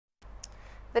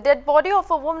The dead body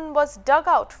of a woman was dug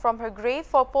out from her grave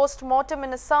for post-mortem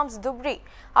in Assam's Dhubri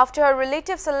after her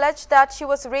relatives alleged that she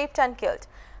was raped and killed.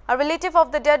 A relative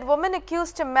of the dead woman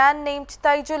accused a man named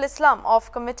Taijul Islam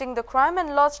of committing the crime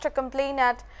and lodged a complaint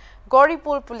at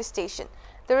Gauripur police station.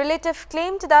 The relative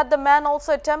claimed that the man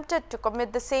also attempted to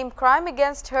commit the same crime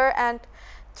against her and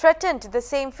threatened the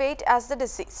same fate as the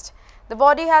deceased. The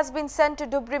body has been sent to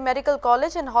Dhubri Medical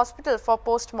College and Hospital for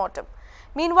post-mortem.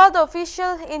 Meanwhile, the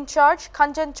official in charge,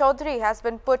 Khanjan Chaudhary, has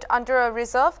been put under a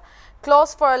reserve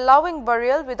clause for allowing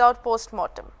burial without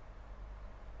post-mortem.